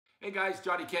Hey guys,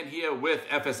 Johnny Kent here with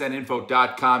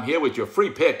FSNinfo.com, here with your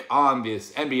free pick on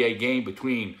this NBA game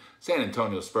between San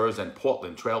Antonio Spurs and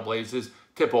Portland Trail Blazers.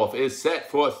 Tip-off is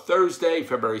set for Thursday,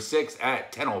 February 6th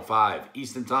at 10:05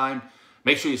 Eastern Time.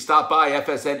 Make sure you stop by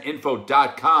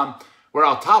FSNinfo.com, where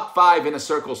our top 5 Inner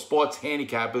Circle sports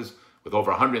handicappers with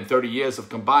over 130 years of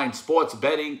combined sports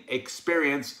betting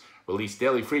experience release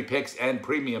daily free picks and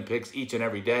premium picks each and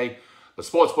every day. The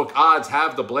sportsbook odds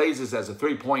have the Blazers as a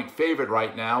 3-point favorite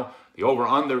right now. The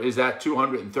over-under is at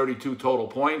 232 total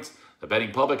points. The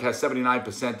betting public has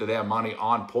 79% of their money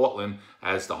on Portland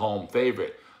as the home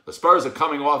favorite. The Spurs are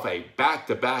coming off a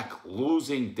back-to-back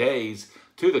losing days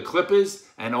to the Clippers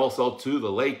and also to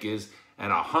the Lakers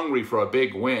and are hungry for a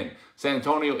big win. San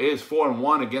Antonio is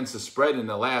 4-1 against the spread in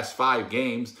the last 5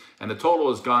 games, and the total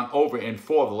has gone over in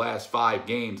 4 of the last 5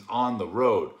 games on the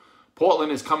road.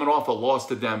 Portland is coming off a loss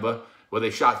to Denver, where they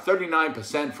shot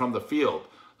 39% from the field.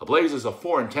 The Blazers are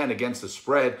 4-10 against the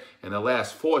spread in the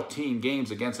last 14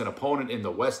 games against an opponent in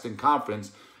the Western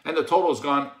Conference, and the total has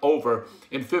gone over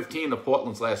in 15 of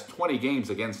Portland's last 20 games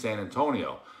against San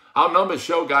Antonio. Our numbers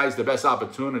show, guys, the best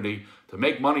opportunity to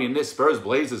make money in this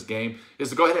Spurs-Blazers game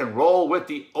is to go ahead and roll with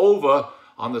the over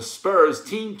on the Spurs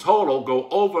team total. Go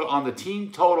over on the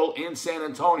team total in San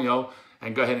Antonio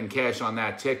and go ahead and cash on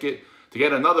that ticket. To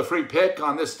get another free pick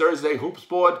on this Thursday Hoops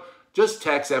board, just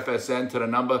text FSN to the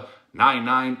number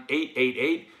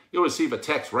 99888. You'll receive a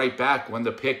text right back when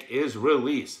the pick is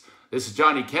released. This is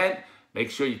Johnny Kent.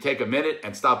 Make sure you take a minute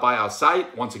and stop by our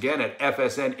site, once again, at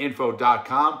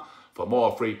FSNinfo.com for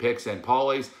more free picks and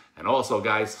parlays. And also,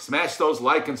 guys, smash those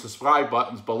like and subscribe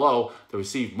buttons below to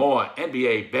receive more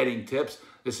NBA betting tips.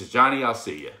 This is Johnny. I'll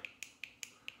see you.